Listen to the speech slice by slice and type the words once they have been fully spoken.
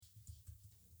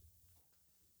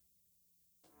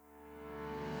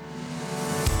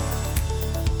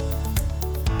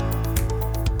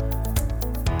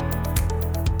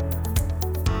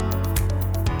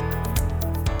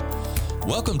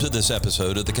Welcome to this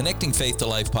episode of the Connecting Faith to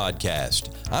Life podcast.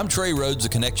 I'm Trey Rhodes, the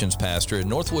Connections Pastor at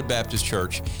Northwood Baptist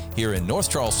Church here in North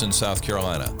Charleston, South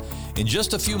Carolina. In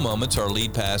just a few moments, our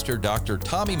lead pastor, Dr.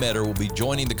 Tommy Metter, will be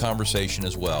joining the conversation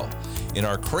as well. In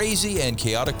our crazy and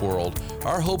chaotic world,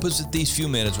 our hope is that these few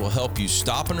minutes will help you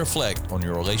stop and reflect on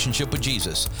your relationship with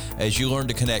Jesus as you learn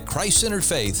to connect Christ-centered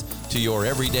faith to your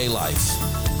everyday life.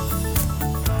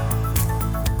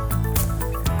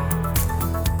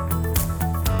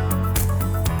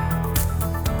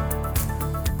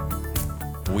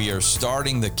 We are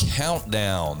starting the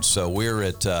countdown. So we're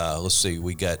at, let's see,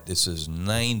 this is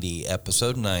 90,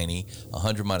 episode 90,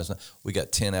 100 minus 9. We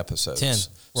got 10 episodes. 10.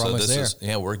 We're almost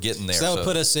there. We're getting there. So that would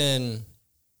put us in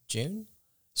June?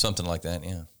 Something like that,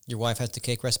 yeah. Your wife has the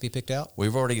cake recipe picked out? We're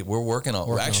working on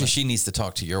it. Actually, she needs to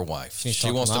talk to your wife.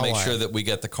 She wants to make sure that we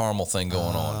got the caramel thing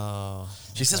going on.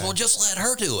 She says, well, just let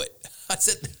her do it. I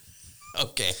said,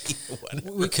 okay.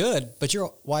 We could, but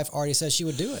your wife already said she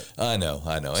would do it. I know.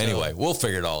 So, anyway, we'll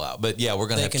figure it all out. But yeah, we're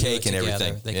going to have cake and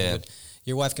everything.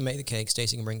 Your wife can make the cake.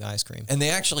 Stacey can bring the ice cream. And they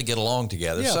actually get along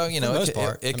together. Yeah, so, for the most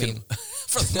part.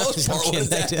 For the most part, what does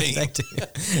that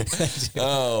mean?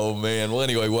 Oh, man. Well,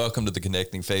 anyway, welcome to the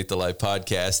Connecting Faith to Life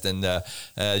podcast. And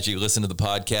as you listen to the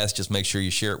podcast, just make sure you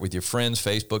share it with your friends,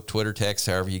 Facebook, Twitter, text,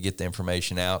 however you get the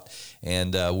information out.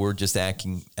 And we're just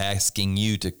asking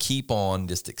you to keep on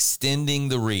just extending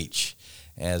the reach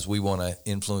as we want to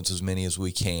influence as many as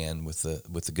we can with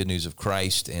the good news of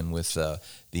Christ and with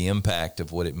the impact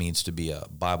of what it means to be a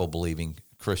Bible-believing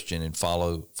Christian and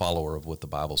follower of what the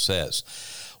Bible says.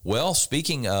 Well,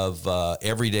 speaking of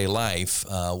everyday life,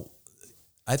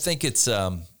 I think it's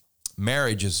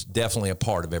marriage is definitely a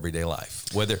part of everyday life.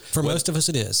 Most of us,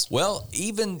 it is. Well,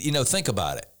 even think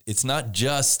about it. It's not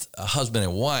just a husband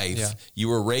and wife. Yeah. You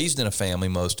were raised in a family,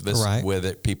 most of us, right,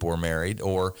 whether people were married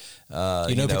or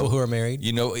people who are married.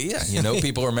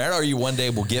 People are married, or you one day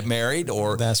will get married,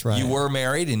 or that's right, you were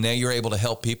married and now you're able to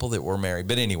help people that were married.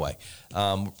 But anyway,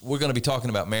 we're going to be talking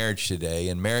about marriage today,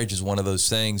 and marriage is one of those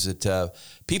things that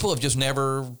people have just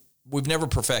we've never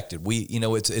perfected.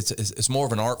 It's more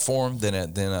of an art form than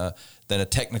a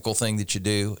technical thing that you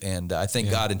do, and I think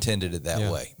God intended it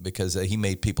that way because He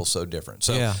made people so different.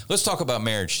 So let's talk about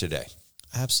marriage today.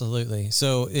 Absolutely.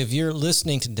 So if you're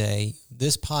listening today,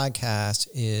 this podcast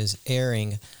is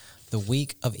airing the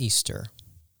week of Easter.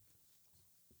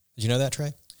 Did you know that,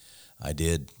 Trey? I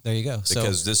did. There you go.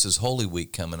 Because this is Holy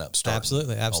Week coming up.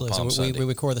 Absolutely. So we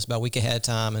record this about a week ahead of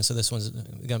time, and so this one's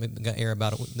going to air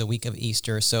about the week of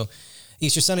Easter. So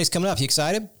Easter Sunday's coming up. You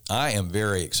excited? I am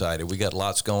very excited. We got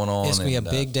lots going on. It's going to be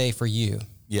a big day for you.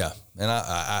 Yeah, and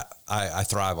I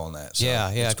thrive on that. So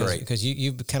it's great because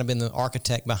you've kind of been the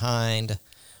architect behind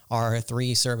our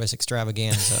 3-service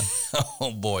extravaganza.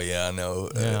 Oh boy, yeah, I know.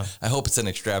 Yeah. I hope it's an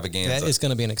extravaganza. That is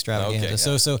going to be an extravaganza. Okay,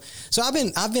 yeah. So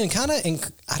I've been kind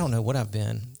of I don't know what I've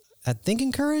been. I think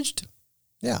encouraged.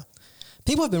 Yeah.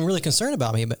 People have been really concerned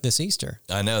about me this Easter.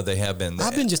 I know they have been.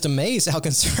 I've been just amazed how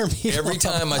concerned people Every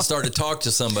time I start to talk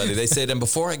to somebody, they said, and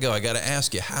before I go, I got to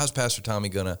ask you, how's Pastor Tommy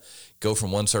going to go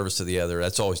from one service to the other?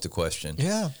 That's always the question.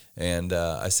 Yeah. And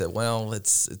I said, well,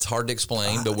 it's hard to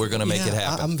explain, but we're going to make it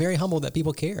happen. I'm very humbled that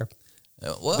people care.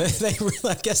 Well, they really,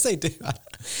 I guess they do.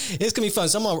 It's going to be fun.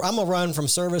 So I'm going to run from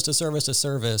service to service to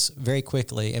service very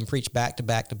quickly and preach back to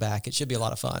back to back. It should be a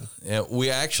lot of fun. Yeah,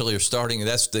 we actually are starting.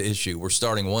 That's the issue. We're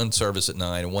starting one service at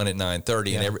 9 and one at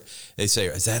 9:30, and they say,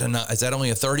 "Is that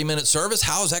only a 30-minute service?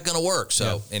 How is that going to work?"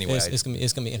 So anyway, it's going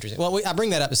to be interesting. Well, I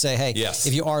bring that up to say, hey,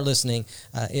 if you are listening,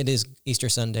 it is Easter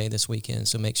Sunday this weekend,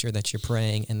 so make sure that you're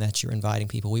praying and that you're inviting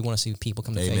people. We want to see people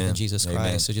come to faith in Jesus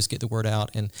Christ. So just get the word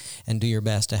out and do your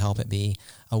best to help it be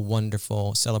a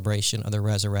wonderful celebration of the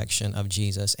resurrection of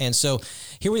Jesus. And so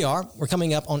here we are. We're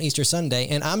coming up on Easter Sunday,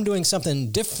 and I'm doing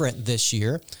something different this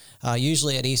year.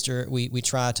 Usually at Easter, we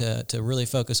try to really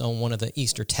focus on one of the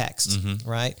Easter texts,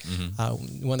 right?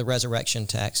 Mm-hmm. One of the resurrection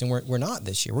texts, and we're not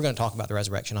this year. We're going to talk about the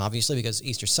resurrection, obviously, because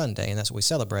Easter Sunday, and that's what we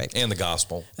celebrate. And the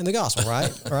gospel.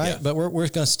 Right? Right? Yeah. But we're going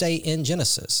to stay in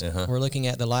Genesis. We're looking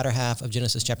at the latter half of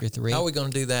Genesis chapter 3. How are we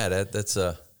going to do that?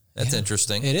 That's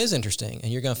interesting. It is interesting,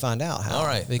 and you're going to find out how. All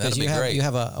right, because you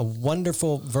have a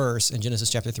wonderful verse in Genesis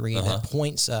chapter 3 that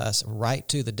points us right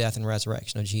to the death and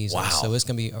resurrection of Jesus. Wow. So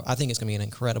I think it's going to be an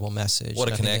incredible message.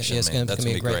 What a connection, It's going to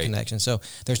be a great connection. So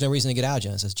there's no reason to get out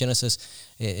of Genesis.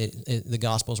 The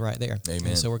gospel's right there. Amen.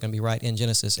 And so we're going to be right in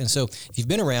Genesis. And so if you've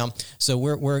been around, so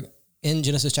we're in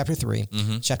Genesis chapter 3,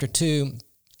 chapter 2.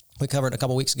 We covered a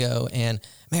couple weeks ago, and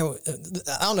man,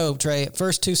 I don't know, Trey,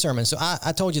 first 2 sermons. So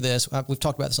I told you this, we've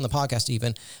talked about this on the podcast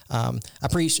even. I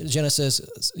preached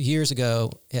Genesis years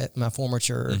ago at my former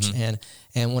church, and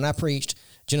when I preached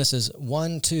Genesis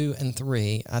 1, 2, and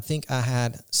 3, I think I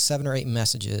had 7 or 8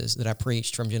 messages that I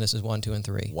preached from Genesis 1, 2, and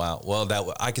 3. Wow.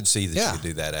 Well, I could see that you could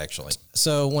do that, actually.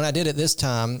 So when I did it this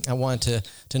time, I wanted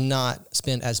to not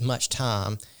spend as much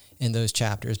time in those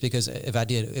chapters, because if I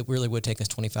did, it really would take us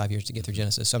 25 years to get through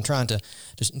Genesis. So I'm trying to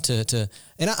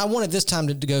and I wanted this time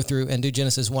to go through and do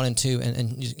Genesis 1 and 2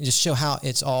 and just show how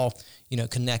it's all,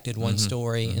 connected, one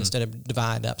story, instead of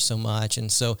divided up so much.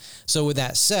 And so with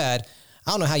that said,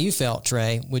 I don't know how you felt,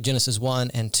 Trey, with Genesis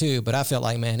 1 and 2, but I felt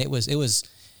like, man, it was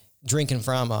drinking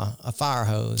from a fire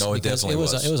hose. No, it definitely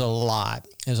was. It was a lot.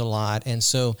 It was a lot. And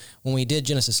so when we did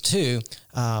Genesis 2,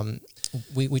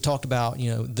 we talked about,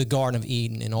 the Garden of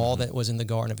Eden and all that was in the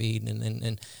Garden of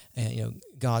Eden and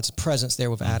God's presence there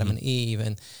with Adam and Eve.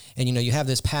 And you have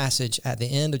this passage at the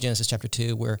end of Genesis chapter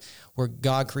 2 where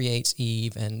God creates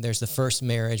Eve and there's the first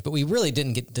marriage, but we really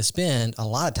didn't get to spend a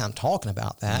lot of time talking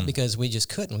about that because we just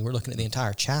couldn't. We were looking at the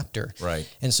entire chapter. Right.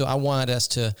 And so I wanted us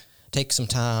to take some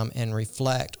time and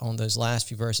reflect on those last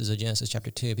few verses of Genesis chapter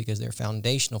 2, because they're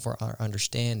foundational for our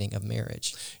understanding of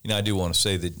marriage. I do want to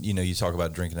say that, you talk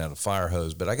about drinking out of a fire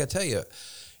hose, but I got to tell you,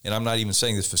 and I'm not even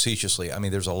saying this facetiously, I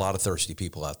mean, there's a lot of thirsty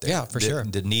people out there. Yeah, for sure.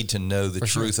 That need to know the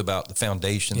truth about the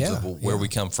foundations of where we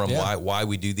come from, why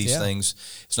we do these things.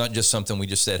 It's not just something we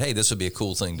just said, hey, this would be a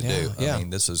cool thing to do. I mean,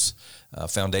 this is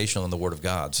foundational in the Word of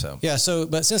God.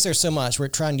 But since there's so much, we're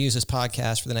trying to use this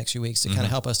podcast for the next few weeks to kind of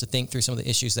help us to think through some of the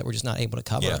issues that we're just not able to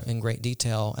cover in great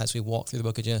detail as we walk through the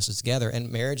book of Genesis together.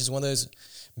 And marriage is one of those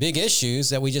big issues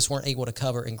that we just weren't able to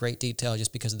cover in great detail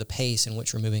just because of the pace in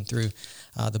which we're moving through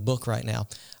the book right now.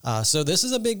 So this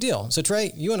is a big deal. So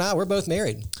Trey, you and I, we're both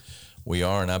married. We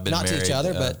are, and I've been not married. Not to each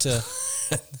other, but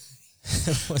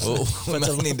we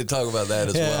might need to talk about that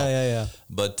as well. Yeah.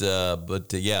 But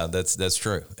that's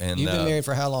true. And you've been married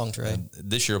for how long, Trey?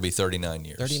 This year will be 39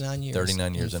 years. 39 years.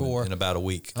 39 years in about a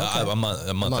week. A month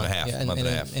and a half. Yeah, and a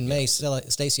half. In May,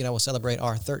 Stacy and I will celebrate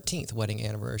our 13th wedding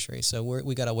anniversary. So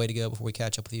we got a way to go before we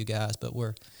catch up with you guys. But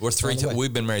we're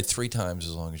we've been married 3 times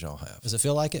as long as y'all have. Does it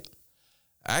feel like it?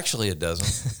 Actually, it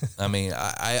doesn't. I mean,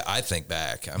 I think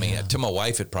back. I mean, to my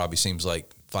wife, it probably seems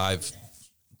like 5.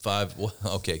 Well,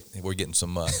 okay, we're getting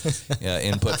some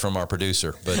input from our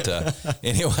producer, but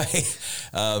anyway,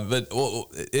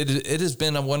 it has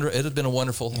been a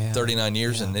wonderful 39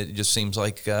 years, and it just seems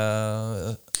like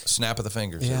a snap of the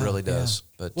fingers. It really does.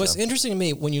 But what's interesting to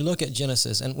me when you look at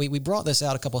Genesis, and we brought this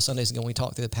out a couple of Sundays ago when we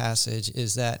talked through the passage,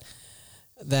 is that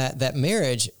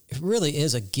marriage really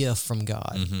is a gift from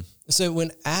God. Mm-hmm. So when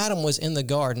Adam was in the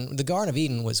Garden of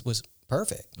Eden was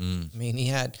perfect. I mean, he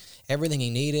had everything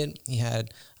he needed. He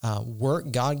had work,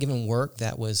 God-given work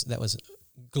that was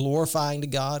glorifying to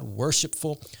God,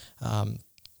 worshipful.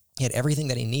 He had everything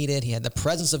that he needed. He had the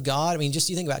presence of God. I mean, just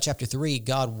you think about chapter 3,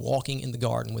 God walking in the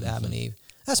garden with Adam and Eve.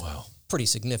 That's pretty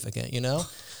significant,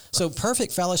 So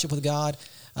perfect fellowship with God.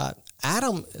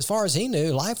 Adam, as far as he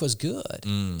knew, life was good.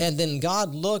 And then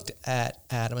God looked at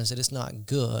Adam and said, it's not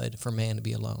good for man to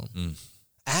be alone.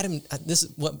 Adam, this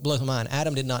is what blows my mind.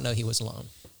 Adam did not know he was alone.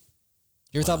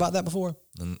 You ever thought about that before?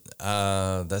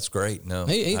 That's great. No,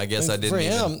 I guess I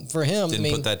didn't. For him,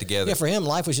 didn't put that together. Yeah, for him,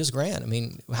 life was just grand. I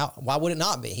mean, why would it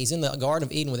not be? He's in the Garden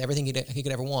of Eden with everything he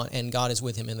could ever want, and God is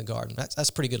with him in the garden. That's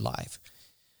a pretty good life.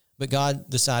 But God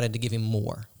decided to give him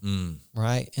more,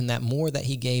 right? And that more that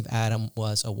he gave Adam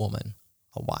was a woman,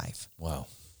 a wife. Wow.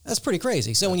 That's pretty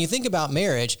crazy. So when you think about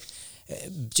marriage,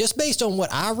 just based on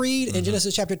what I read in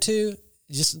Genesis chapter 2,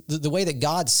 just the way that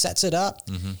God sets it up,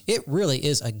 it really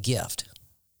is a gift.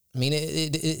 I mean,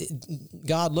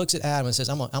 God looks at Adam and says,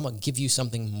 I'm going to give you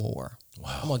something more.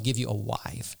 Wow. I'm going to give you a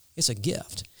wife. It's a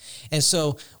gift. And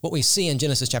so what we see in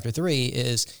Genesis chapter 3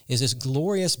 is this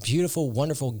glorious, beautiful,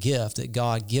 wonderful gift that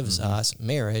God gives us,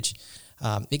 marriage.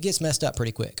 It gets messed up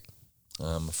pretty quick.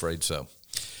 I'm afraid so.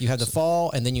 You have the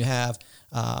fall, and then you have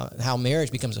how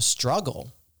marriage becomes a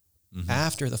struggle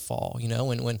after the fall.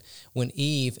 When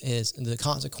Eve is the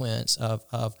consequence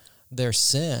of their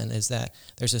sin is that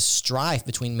there's a strife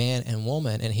between man and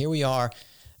woman. And here we are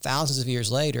thousands of years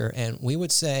later, and we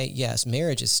would say, yes,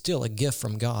 marriage is still a gift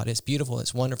from God. It's beautiful,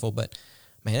 it's wonderful, but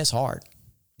man, it's hard.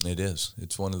 It is.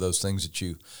 It's one of those things that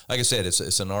like I said,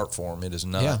 it's an art form. It is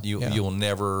not, you will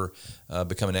never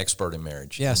become an expert in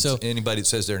marriage. Yeah. And so anybody that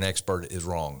says they're an expert is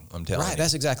wrong. I'm telling you. Right.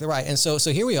 That's exactly right. And so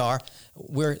here we are,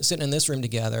 we're sitting in this room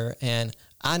together, and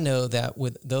I know that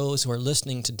with those who are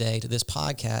listening today to this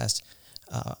podcast,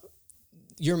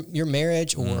 your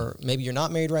marriage, or maybe you're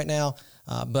not married right now,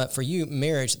 But for you,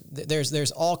 marriage,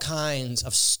 there's all kinds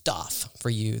of stuff for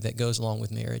you that goes along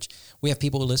with marriage. We have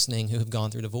people listening who have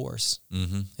gone through divorce.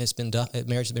 Mm-hmm.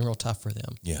 Marriage has been real tough for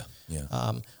them. Yeah.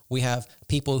 We have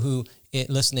people who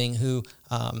listening who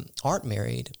aren't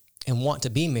married and want to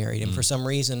be married, and for some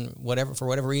reason, for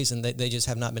whatever reason, they just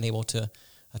have not been able to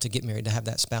get married, to have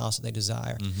that spouse that they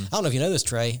desire. Mm-hmm. I don't know if you know this,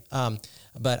 Trey,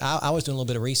 but I was doing a little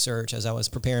bit of research as I was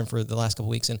preparing for the last couple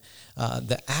of weeks, and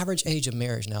the average age of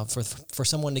marriage now for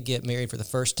someone to get married for the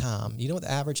first time, you know what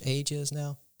the average age is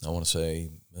now? I want to say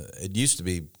it used to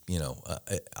be,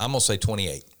 I'm going to say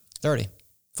 28. 30.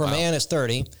 For a man, it's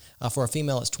 30. For a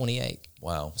female, it's 28.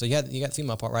 Wow. So you got the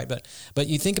female part right, but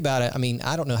you think about it. I mean,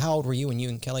 I don't know, how old were you when you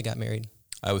and Kelly got married?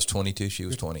 I was 22. She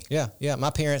was 20. Yeah.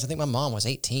 My parents, I think my mom was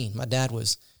 18. My dad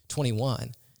was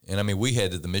 21. And I mean, we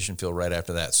headed the mission field right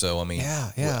after that. So, I mean,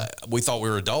 we thought we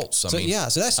were adults. So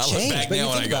that's changed. I look back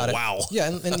now and I go, wow. Yeah.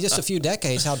 In just a few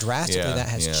decades, how drastically that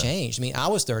has changed. I mean, I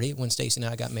was 30 when Stacy and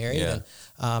I got married. Yeah.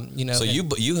 And, so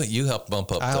you helped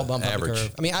bump up the average. The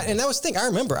curve. I mean, and that was the thing. I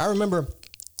remember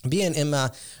being in my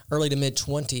early to mid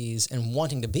 20s and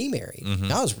wanting to be married.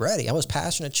 Mm-hmm. I was ready. I was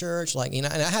pastoring a church, and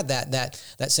I had that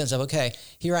sense of, okay,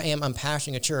 here I am, I'm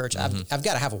pastoring a church. Mm-hmm. I've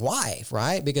got to have a wife,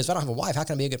 right? Because if I don't have a wife, how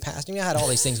can I be a good pastor? I mean, I had all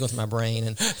these things going through my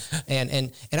brain,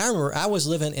 and I remember I was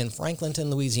living in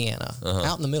Franklinton, Louisiana,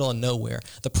 out in the middle of nowhere.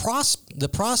 The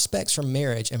prospects for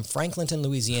marriage in Franklinton,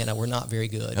 Louisiana were not very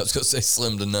good. I was going to say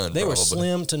slim to none. They were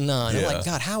slim to none. Yeah. I'm like,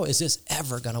 God, how is this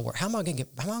ever going to work? How am I going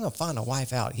to find a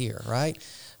wife out here, right?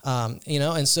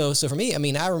 And so for me, I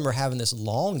mean, I remember having this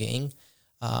longing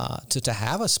to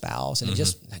have a spouse, and it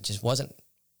just wasn't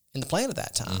in the plan at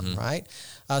that time, right?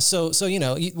 So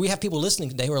we have people listening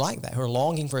today who are like that, who are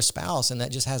longing for a spouse, and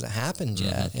that just hasn't happened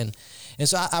yet. And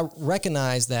so I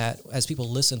recognize that as people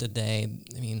listen today,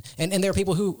 I mean, and there are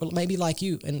people who maybe like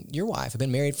you and your wife have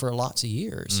been married for lots of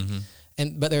years,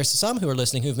 but there's some who are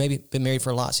listening who've maybe been married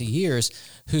for lots of years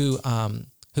who've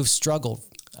struggled.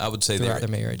 I would say their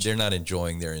marriage. They're not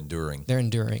enjoying, they're enduring. They're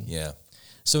enduring. Yeah.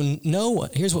 So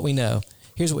here's what we know.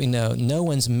 No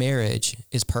one's marriage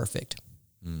is perfect.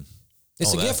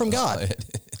 It's a gift from God.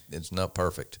 It's not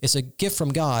perfect. It's a gift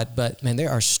from God, but man, there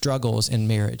are struggles in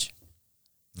marriage.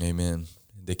 Amen.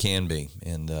 They can be.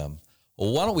 And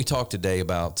well, why don't we talk today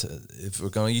about, if we're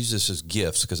going to use this as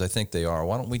gifts, because I think they are,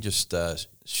 why don't we just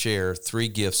share 3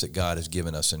 gifts that God has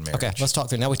given us in marriage? Okay, let's talk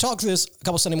through. Now, we talked through this a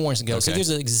couple Sunday mornings ago. Okay. So here's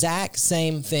the exact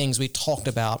same things we talked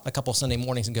about a couple Sunday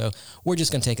mornings ago. We're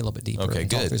just going to take it a little bit deeper. Okay, and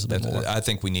good. Talk through this a bit more. I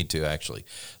think we need to, actually.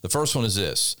 The first one is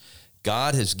this.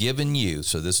 God has given you,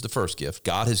 so this is the first gift,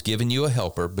 God has given you a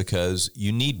helper because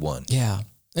you need one. Yeah.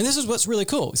 And this is what's really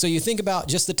cool. So you think about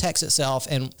just the text itself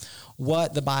and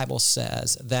what the Bible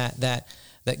says, that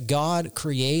God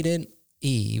created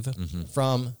Eve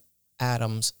from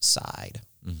Adam's side.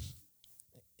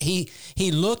 He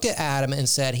looked at Adam and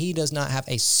said he does not have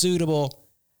a suitable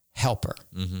helper,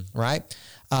 right?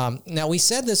 Now, we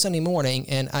said this Sunday morning,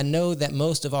 and I know that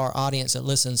most of our audience that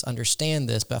listens understand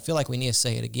this, but I feel like we need to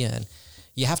say it again.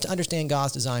 You have to understand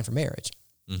God's design for marriage.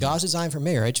 God's design for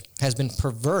marriage has been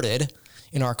perverted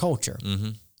in our culture.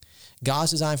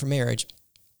 God's design for marriage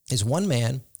is one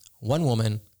man, one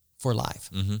woman for life.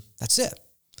 That's it.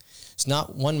 It's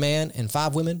not one man and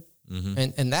 5 women,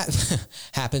 and that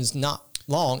happens not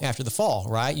long after the fall,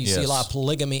 right? You see a lot of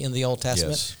polygamy in the Old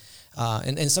Testament.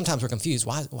 And sometimes we're confused.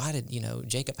 Why did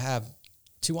Jacob have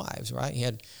 2 wives, right? He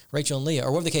had Rachel and Leah,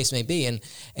 or whatever the case may be.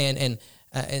 And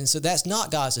so that's not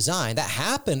God's design. That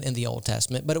happened in the Old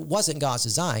Testament, but it wasn't God's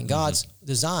design. God's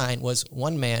design was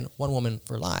one man, one woman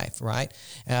for life, right?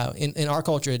 In our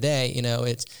culture today,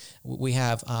 we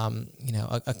have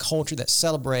a culture that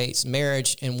celebrates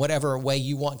marriage in whatever way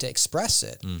you want to express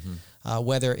it.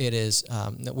 Whether it is,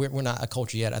 we're not a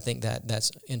culture yet, I think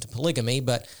that's into polygamy,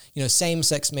 but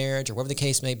same-sex marriage or whatever the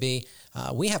case may be,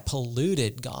 we have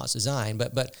polluted God's design.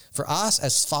 But for us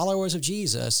as followers of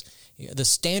Jesus, the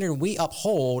standard we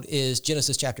uphold is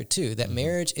Genesis chapter 2, that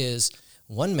marriage is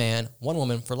one man, one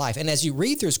woman for life. And as you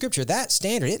read through Scripture, that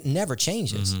standard, it never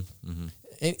changes.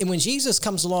 And when Jesus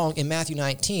comes along in Matthew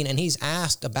 19 and he's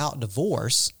asked about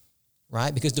divorce,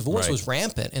 right, because divorce was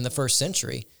rampant in the first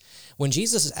century, when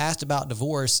Jesus is asked about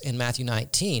divorce in Matthew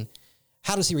 19,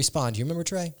 how does he respond? Do you remember,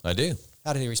 Trey? I do.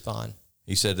 How did he respond?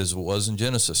 He said, as it was in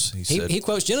Genesis. He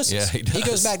quotes Genesis. Yeah, he does. He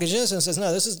goes back to Genesis and says,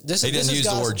 no, this is He didn't use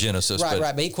the word Genesis. Right.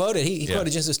 But he quoted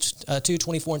Genesis 2,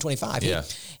 24 and 25.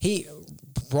 He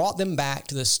brought them back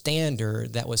to the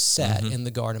standard that was set in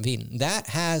the Garden of Eden. That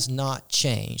has not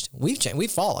changed.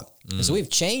 We've fallen. And so we've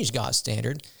changed God's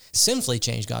standard, sinfully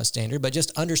changed God's standard, but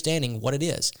just understanding what it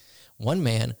is. One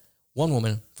man, one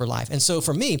woman for life. And so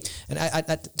for me, and I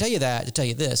tell you that to tell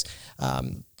you this,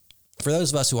 for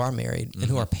those of us who are married and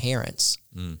who are parents,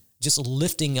 just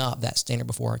lifting up that standard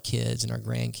before our kids and our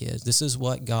grandkids. This is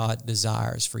what God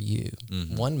desires for you.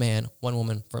 One man, one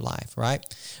woman for life, right?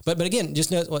 But again, just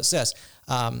know what it says.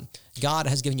 God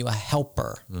has given you a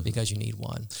helper because you need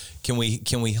one. Can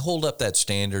we hold up that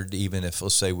standard even if,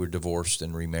 let's say, we're divorced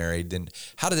and remarried? Then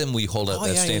how do then we hold up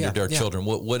that standard to our children?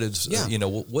 What is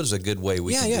what is a good way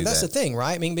we can do that? That's the thing,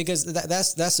 right? I mean, because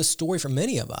that's the story for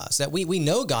many of us, that we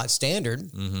know God's standard,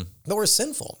 but we're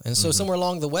sinful, and so somewhere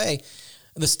along the way,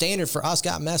 the standard for us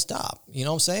got messed up. You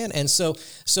know what I'm saying? And so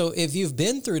if you've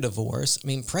been through divorce, I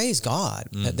mean, praise God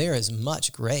that there is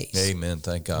much grace. Amen.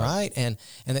 Thank God. Right? And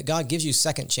that God gives you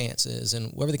second chances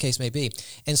and whatever the case may be.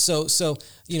 And so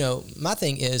my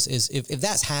thing is if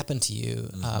that's happened to you,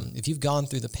 if you've gone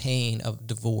through the pain of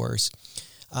divorce,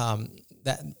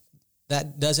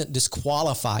 that doesn't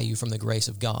disqualify you from the grace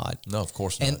of God. No, of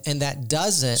course not. And that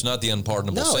doesn't... It's not the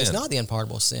unpardonable sin. No, it's not the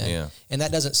unpardonable sin. Yeah. And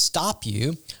that doesn't stop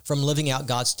you from living out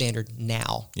God's standard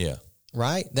now. Yeah.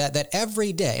 Right? That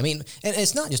every day. I mean, and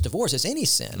it's not just divorce, it's any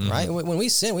sin, right? When we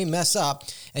sin, we mess up.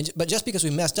 But just because we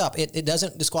messed up, it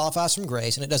doesn't disqualify us from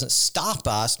grace, and it doesn't stop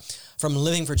us from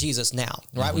living for Jesus now,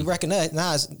 right? We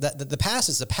recognize that the past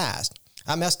is the past.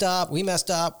 I messed up. We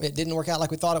messed up. It didn't work out like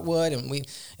we thought it would, and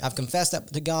I've confessed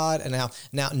that to God. And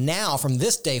now, from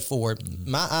this day forward,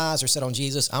 my eyes are set on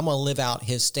Jesus. I'm going to live out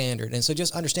His standard. And so,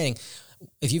 just understanding,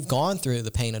 if you've gone through the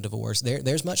pain of divorce,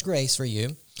 there's much grace for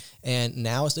you, and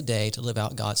now is the day to live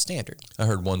out God's standard. I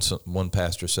heard one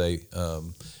pastor say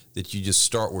that you just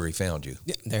start where He found you.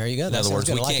 Yeah, there you go. In other words,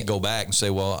 we can't go back and say,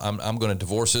 well, I'm going to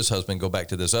divorce this husband, go back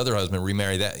to this other husband,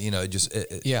 remarry that.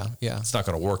 It's not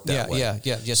going to work that way.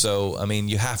 Yeah. So, I mean,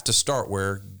 you have to start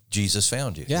where Jesus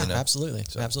found you. Yeah, absolutely.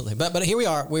 Absolutely. But here we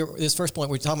are. This first point,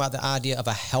 we're talking about the idea of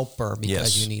a helper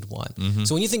because you need one.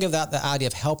 So when you think about the idea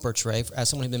of helper, Trey, as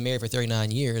someone who's been married for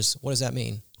 39 years, what does that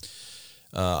mean?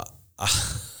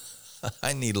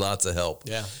 I need lots of help.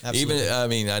 Yeah, absolutely. Even, I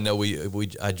mean, I know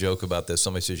I joke about this.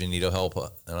 Somebody says you need help,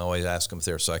 and I always ask them if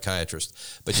they're a psychiatrist.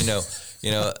 But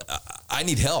I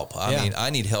need help. I mean,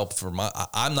 I need help for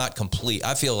I'm not complete.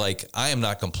 I feel like I am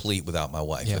not complete without my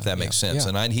wife, if that makes sense.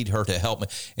 And I need her to help me.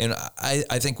 And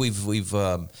I think we've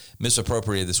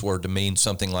misappropriated this word to mean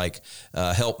something like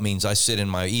help means I sit in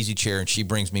my easy chair and she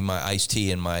brings me my iced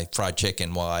tea and my fried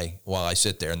chicken while I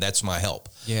sit there, and that's my help.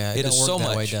 Yeah, it doesn't work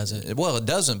that way, does it? Well, it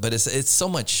doesn't, but it's so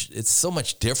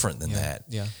much different than that.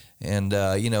 Yeah. And,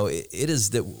 it is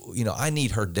that, I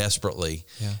need her desperately.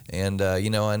 Yeah. And,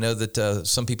 I know that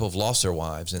some people have lost their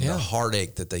wives and the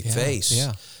heartache that they face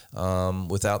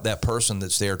without that person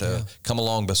that's there to come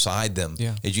along beside them.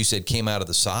 Yeah. As you said, came out of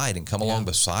the side and come along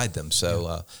beside them.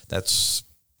 So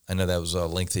I know that was a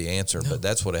lengthy answer, but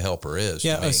that's what a helper is.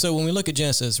 Yeah. So when we look at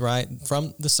Genesis, right,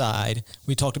 from the side,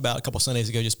 we talked about a couple of Sundays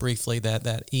ago, just briefly,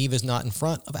 that Eve is not in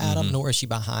front of Adam, nor is she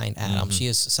behind Adam. She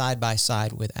is side by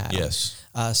side with Adam. Yes.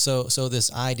 So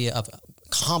this idea of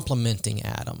complementing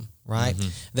Adam, right?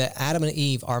 That Adam and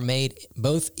Eve are made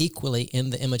both equally in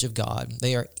the image of God.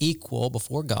 They are equal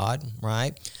before God,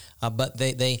 right? But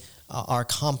they are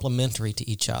complementary to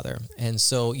each other. And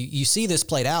so you see this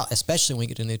played out, especially when you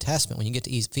get to the New Testament, when you get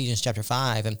to Ephesians chapter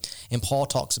 5, and Paul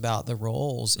talks about the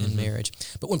roles in marriage.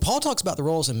 But when Paul talks about the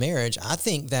roles in marriage, I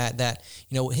think that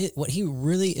what he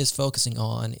really is focusing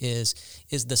on is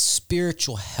the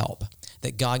spiritual help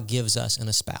that God gives us in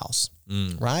a spouse,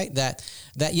 right? That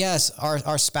yes,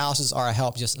 our spouses are a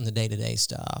help just in the day-to-day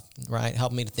stuff, right?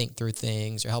 Helping me to think through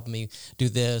things or helping me do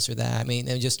this or that. I mean,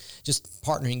 and just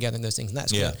partnering together in those things, and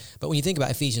that's good. But when you think about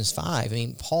Ephesians 5, I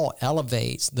mean, Paul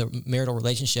elevates the marital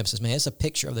relationships as, man, it's a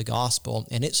picture of the gospel,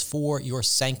 and it's for your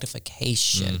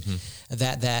sanctification.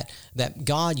 That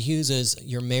God uses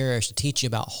your marriage to teach you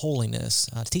about holiness,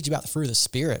 to teach you about the fruit of the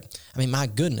Spirit. I mean, my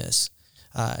goodness.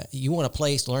 You want a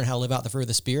place to learn how to live out the fruit of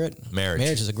the Spirit? Marriage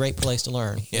is a great place to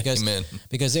learn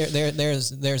because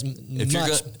there's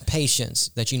much patience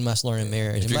that you must learn in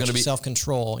marriage, and much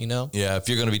self-control. Yeah, if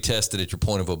you're going to be tested at your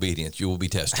point of obedience, you will be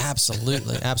tested.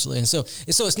 Absolutely. And so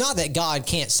it's not that God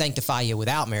can't sanctify you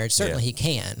without marriage. Certainly, He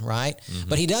can, right?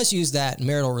 But He does use that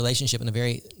marital relationship in a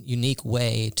very unique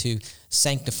way to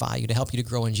sanctify you, to help you to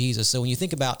grow in Jesus. So when you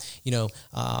think about,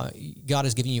 God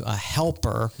has given you a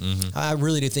helper, I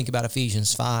really do think about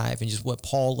Ephesians 5 and just what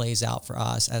Paul lays out for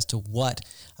us as to what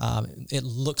it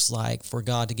looks like for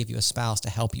God to give you a spouse to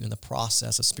help you in the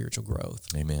process of spiritual growth.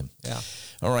 Amen. Yeah.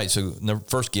 All right. So the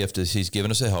first gift is He's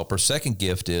given us a helper. Second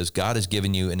gift is God has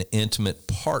given you an intimate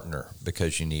partner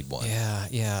because you need one.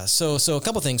 Yeah. So a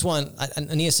couple of things. One,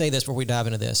 I need to say this before we dive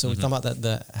into this. So we're talking about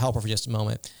the helper for just a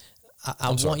moment. I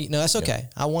want you. No, that's okay.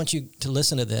 Yeah. I want you to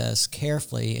listen to this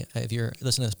carefully. If you're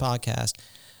listening to this podcast,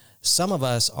 some of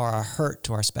us are a hurt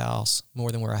to our spouse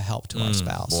more than we're a help to our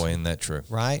spouse. Boy, isn't that true?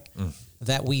 Right?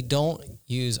 That we don't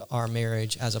use our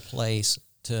marriage as a place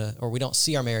or we don't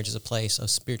see our marriage as a place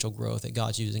of spiritual growth, that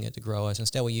God's using it to grow us.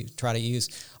 Instead, we try to use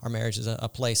our marriage as a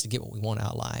place to get what we want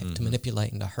out of life, to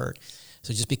manipulate and to hurt.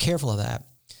 So just be careful of that.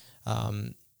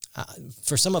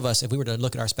 For some of us, if we were to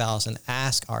look at our spouse and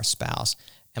ask our spouse,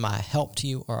 am I a help to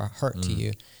you or a hurt to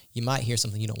you? You might hear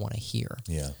something you don't want to hear.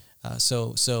 Yeah.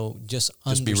 So just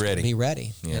be ready. Be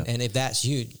ready. Yeah. And if that's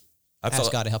you,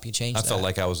 ask God to help you change that. I felt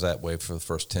like I was that way for the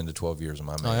first 10 to 12 years of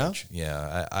my marriage. Oh,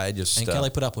 yeah? I just... And Kelly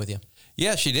put up with you.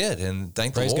 Yeah, she did, and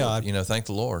Praise the Lord. God. Thank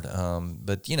the Lord.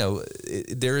 But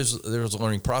there's a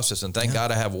learning process, and thank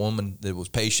God I have a woman that was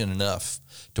patient enough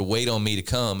to wait on me to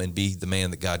come and be the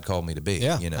man that God called me to be.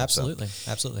 Yeah, absolutely.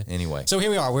 Anyway, so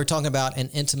here we are. We're talking about an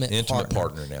intimate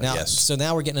partner now. Yes. So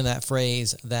now we're getting to that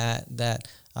phrase that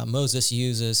Moses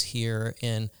uses here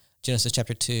in Genesis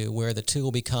chapter 2, where the two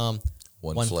will become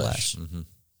one flesh. Mm-hmm.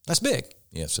 That's big.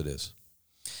 Yes, it is.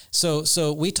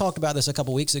 So we talked about this a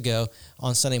couple weeks ago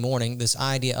on Sunday morning. This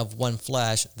idea of one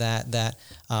flesh, that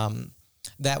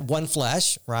one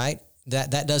flesh, right?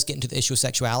 That does get into the issue of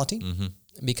sexuality,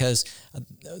 because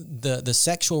the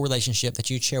sexual relationship that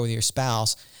you share with your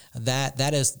spouse,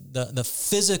 that is the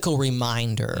physical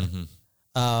reminder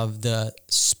of the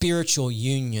spiritual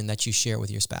union that you share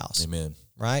with your spouse. Amen.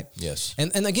 Right? Yes.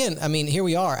 And again, I mean, here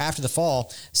we are after the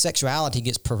fall. Sexuality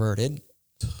gets perverted.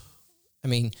 I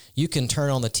mean, you can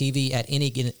turn on the TV at any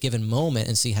given moment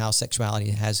and see how sexuality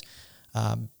has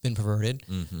been perverted.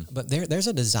 But there's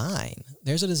a design.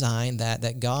 There's a design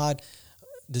that God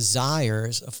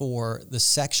desires for the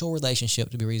sexual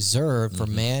relationship to be reserved for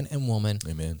man and woman.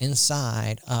 Amen.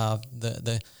 Inside of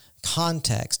the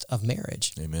context of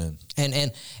marriage. Amen.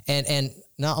 And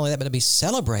not only that, but to be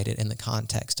celebrated in the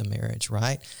context of marriage,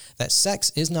 right? That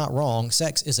sex is not wrong.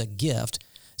 Sex is a gift.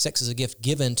 Sex is a gift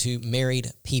given to married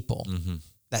people.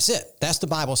 That's it. That's the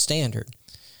Bible standard.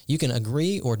 You can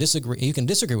agree or disagree. You can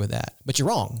disagree with that, but you're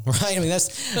wrong, right? I mean,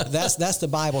 that's the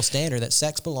Bible standard, that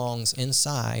sex belongs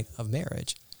inside of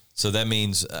marriage. So that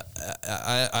means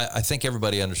I think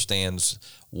everybody understands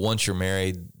once you're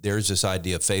married, there's this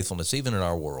idea of faithfulness, even in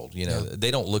our world.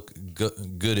 They don't look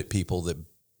good at people that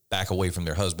back away from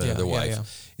their husband or their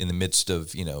wife in the midst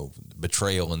of,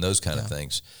 betrayal and those kind of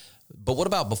things. But what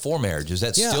about before marriage? Is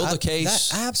that still the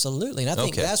case? Absolutely. And I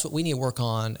think that's what we need to work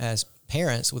on as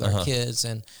parents with our kids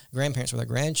and grandparents with our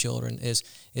grandchildren is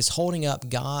holding up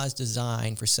God's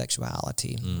design for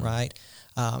sexuality, right?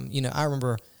 I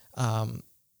remember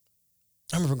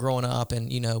growing up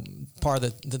and, part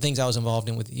of the things I was involved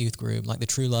in with the youth group, like the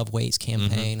True Love Waits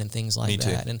campaign and things like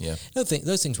that. And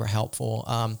those things were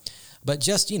helpful. But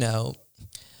just,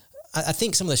 I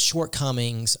think some of the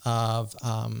shortcomings of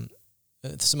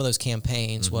some of those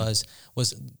campaigns was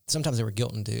sometimes they were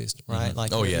guilt induced, right?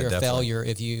 Like you're definitely. A failure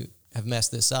if you have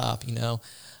messed this up,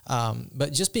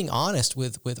 But just being honest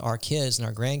with our kids and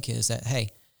our grandkids that,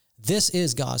 hey, this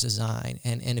is God's design,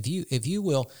 and if you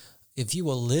will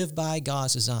live by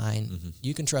God's design,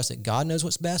 you can trust that God knows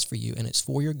what's best for you, and it's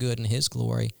for your good and His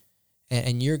glory,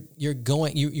 and you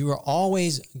are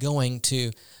always going to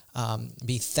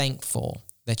be thankful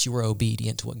that you were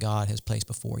obedient to what God has placed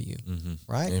before you,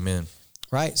 right? Amen.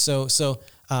 Right. So,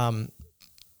 I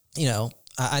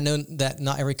know that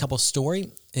not every couple's story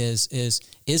is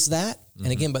that, and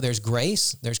again, but there's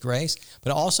grace, but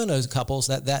I also know couples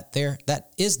that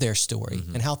is their story,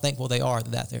 and how thankful they are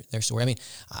that their story. I mean,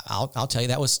 I'll tell you,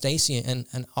 that was Stacy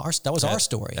and our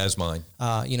story. That's mine.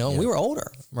 We were older,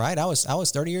 right? I was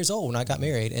 30 years old when I got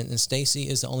married, and Stacy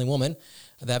is the only woman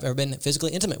that I've ever been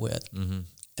physically intimate with, and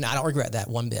I don't regret that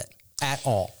one bit. At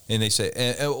all. And they say,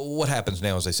 what happens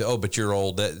now is they say, oh, but you're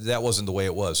old. That wasn't the way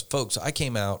it was. Folks, I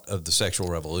came out of the sexual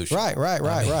revolution.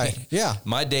 Right. Yeah.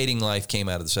 My dating life came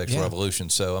out of the sexual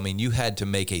revolution. So, you had to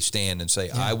make a stand and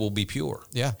say, I will be pure.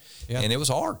 Yeah. And it was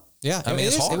hard. Yeah.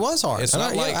 It's hard. It was hard. It's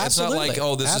not like,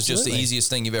 oh, this is just the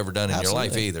easiest thing you've ever done in your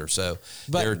life either. So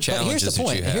there are challenges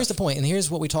that you have. Here's the point. And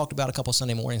here's what we talked about a couple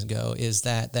Sunday mornings ago is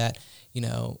that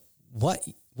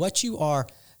what you are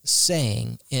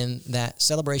saying in that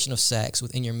celebration of sex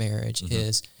within your marriage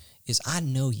is I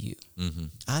know you.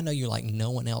 I know you like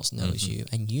no one else knows you,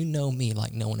 and you know me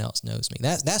like no one else knows me.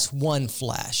 That's one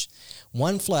flesh.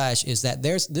 One flesh is that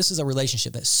this is a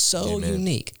relationship that's so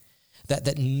unique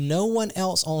that no one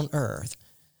else on earth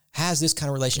has this kind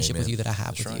of relationship with you that I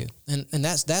have with you. And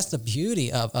that's the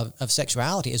beauty of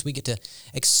sexuality, is we get to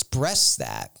express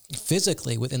that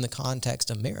physically within the context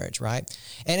of marriage, right?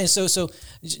 And so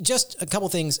just a couple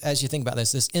things as you think about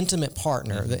this intimate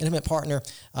partner, the intimate partner,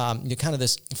 you're kind of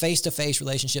this face-to-face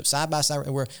relationship, side by side,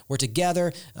 we're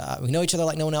together, we know each other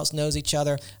like no one else knows each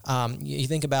other. You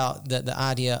think about the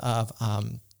idea of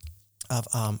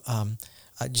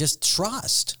just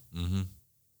trust. Mm-hmm.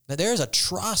 That there is a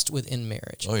trust within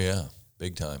marriage. Oh yeah,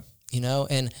 big time.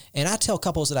 And I tell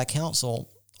couples that I counsel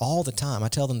all the time, I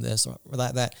tell them this,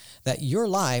 that your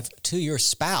life to your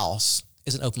spouse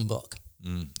is an open book.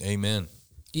 Amen.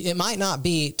 It might not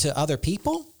be to other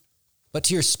people, but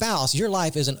to your spouse, your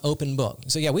life is an open book.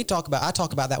 So yeah, I talk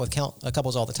about that with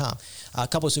couples all the time.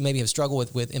 Couples who maybe have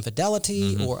struggled with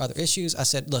infidelity or other issues. I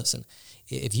said, listen,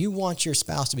 if you want your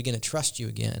spouse to begin to trust you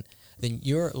again, then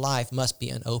your life must be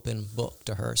an open book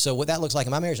to her. So what that looks like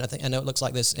in my marriage, I know it looks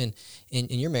like this in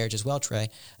your marriage as well,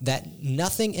 Trey, that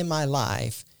nothing in my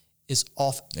life is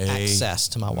off access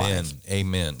to my wife.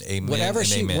 Amen.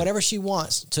 Whatever she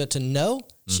wants to know,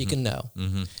 she can know.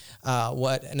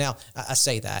 Now I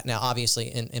say that. Now obviously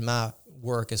in my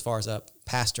work as far as a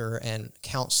pastor and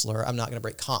counselor, I'm not going to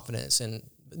break confidence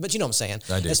but you know what I'm saying?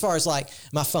 I do. As far as like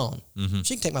my phone,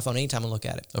 she can take my phone anytime and look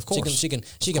at it. Of course. She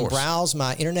can browse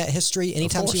my internet history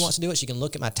anytime she wants to do it. She can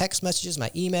look at my text messages, my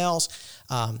emails.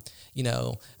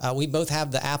 We both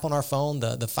have the app on our phone,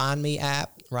 the Find Me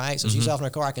app, right? So she's off in her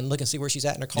car. I can look and see where she's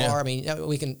at in her car. Yeah.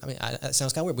 That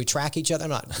sounds kind of weird. We track each other.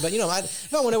 But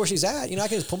if I want to know where she's at, I can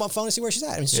just pull my phone and see where she's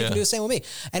at. She can do the same with me.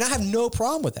 And I have no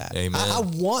problem with that. Amen. I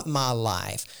want my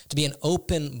life to be an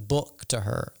open book to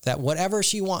her, that whatever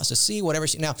she wants to see,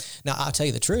 now I'll tell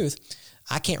you the truth.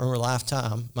 I can't remember the last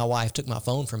time my wife took my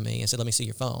phone from me and said, let me see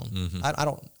your phone. I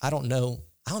don't know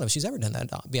if she's ever done that,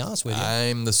 to be honest with you.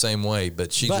 I'm the same way,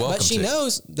 but she's welcome to. But she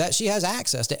knows that she has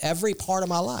access to every part of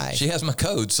my life. She has my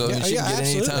code, so she can get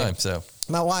it anytime. So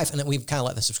my wife, and we've kind of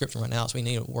let the subscription run out, so we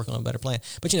need to work on a better plan.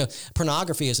 But,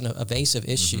 pornography is an evasive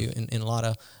issue in a lot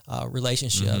of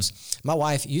relationships. My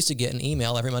wife used to get an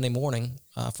email every Monday morning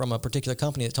from a particular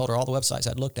company that told her all the websites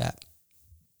I'd looked at.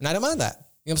 And I don't mind that.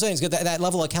 You know what I'm saying? It's good that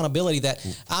level of accountability, that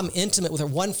I'm intimate with her,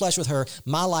 one flesh with her.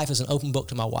 My life is an open book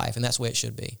to my wife, and that's the way it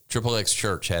should be. Triple X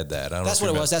Church had that. That's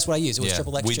what it was. That's what I used. It was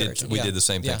Triple X Church. We did the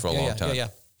same thing for a long time. Yeah.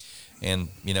 And,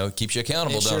 it keeps you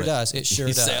accountable, doesn't it? It sure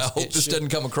does. I hope this doesn't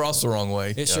come across the wrong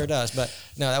way. It sure does. But,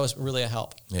 no, that was really a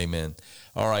help. Amen.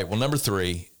 All right. Well, number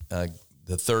 3,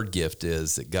 the third gift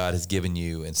is that God has given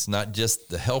you. It's not just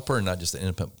the helper, not just the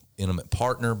intimate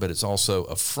partner, but it's also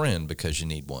a friend because you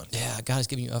need one. Yeah, God has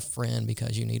given you a friend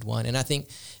because you need one. And I think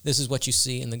this is what you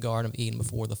see in the Garden of Eden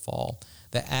before the fall.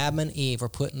 That Adam and Eve were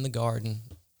put in the garden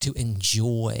to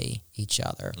enjoy each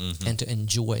other and to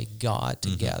enjoy God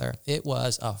together. It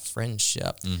was a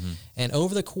friendship. And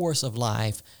over the course of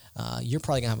life, you're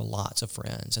probably going to have lots of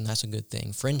friends, and that's a good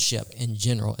thing. Friendship in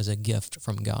general is a gift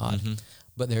from God.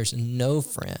 But there's no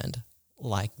friend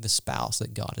like the spouse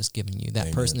that God has given you,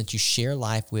 that person that you share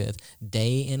life with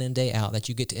day in and day out, that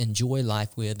you get to enjoy life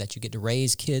with, that you get to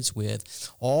raise kids with,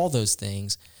 all those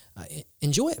things.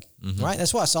 Enjoy it, right?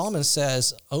 That's why Solomon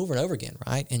says over and over again,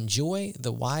 right? Enjoy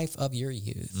the wife of your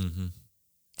youth.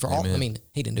 For all, he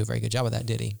didn't do a very good job of that,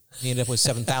 did he? He ended up with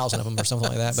 7,000 of them or something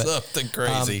like that. But, something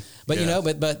crazy. But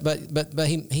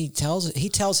he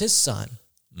tells his son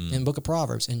in the book of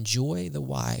Proverbs, enjoy the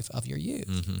wife of your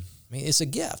youth. It's a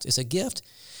gift. It's a gift.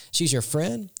 She's your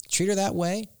friend. Treat her that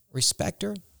way. Respect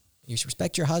her. You should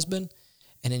respect your husband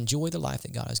and enjoy the life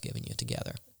that God has given you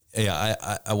together. Yeah,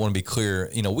 I want to be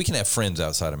clear. We can have friends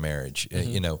outside of marriage.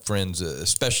 Friends,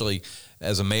 especially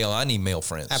as a male, I need male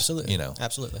friends. Absolutely.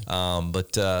 Absolutely.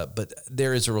 But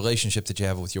there is a relationship that you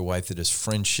have with your wife that is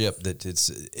friendship.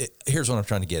 Here's what I'm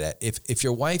trying to get at. If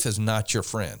your wife is not your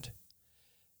friend,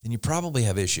 then you probably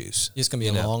have issues. It's going to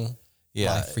be a long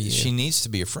life for you. She needs to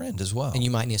be a friend as well. And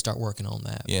you might need to start working on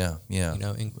that. Yeah.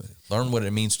 Learn what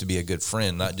it means to be a good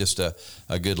friend, not just a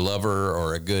good lover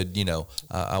or a good,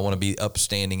 I want to be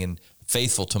upstanding and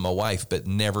faithful to my wife, but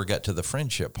never got to the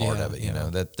friendship part of it.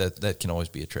 That can always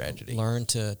be a tragedy. Learn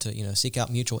to seek out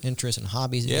mutual interests and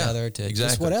hobbies together,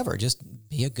 just whatever, just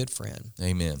be a good friend.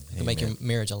 Amen. It'll make your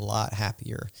marriage a lot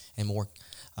happier and more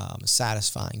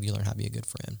satisfying if you learn how to be a good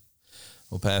friend.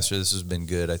 Well, Pastor, this has been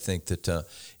good. I think that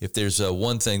if there's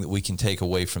one thing that we can take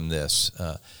away from this,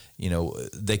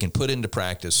 they can put into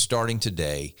practice starting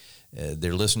today.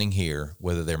 They're listening here,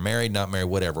 whether they're married, not married,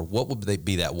 whatever. What would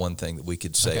be that one thing that we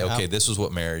could say, okay, this is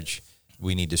what marriage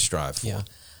we need to strive for? Yeah.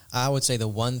 I would say the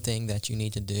one thing that you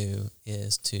need to do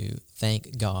is to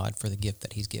thank God for the gift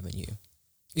that he's given you.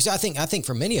 You see, I think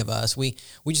for many of us, we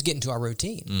just get into our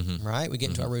routine, right? We get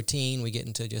into our routine, we get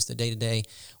into just the day-to-day,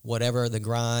 whatever, the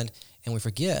grind, and we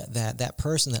forget that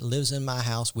person that lives in my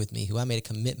house with me, who I made a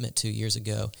commitment to years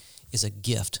ago, is a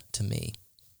gift to me.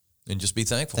 And just be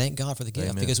thankful. Thank God for the gift.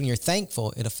 Amen. Because when you're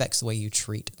thankful, it affects the way you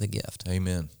treat the gift.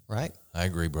 Amen. Right? I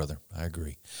agree, brother. I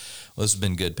agree. Well, this has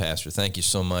been good, Pastor. Thank you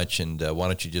so much. And why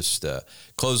don't you just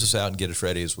close us out and get us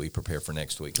ready as we prepare for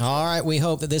next week. All right. We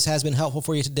hope that this has been helpful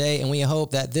for you today. And we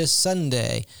hope that this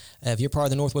Sunday, if you're part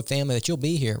of the Northwood family, that you'll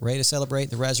be here ready to celebrate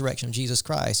the resurrection of Jesus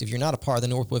Christ. If you're not a part of the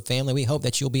Northwood family, we hope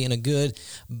that you'll be in a good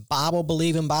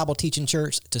Bible-believing, Bible-teaching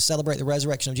church to celebrate the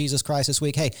resurrection of Jesus Christ this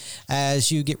week. Hey,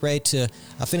 as you get ready to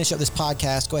finish up this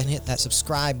podcast, go ahead and hit that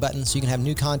subscribe button so you can have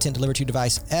new content delivered to your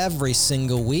device every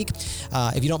single week.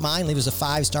 If you don't mind, leave us a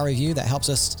 5-star review. That helps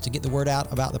us to get the word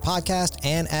out about the podcast.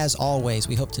 And as always,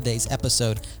 we hope today's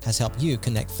episode has helped you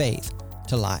connect faith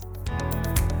to life.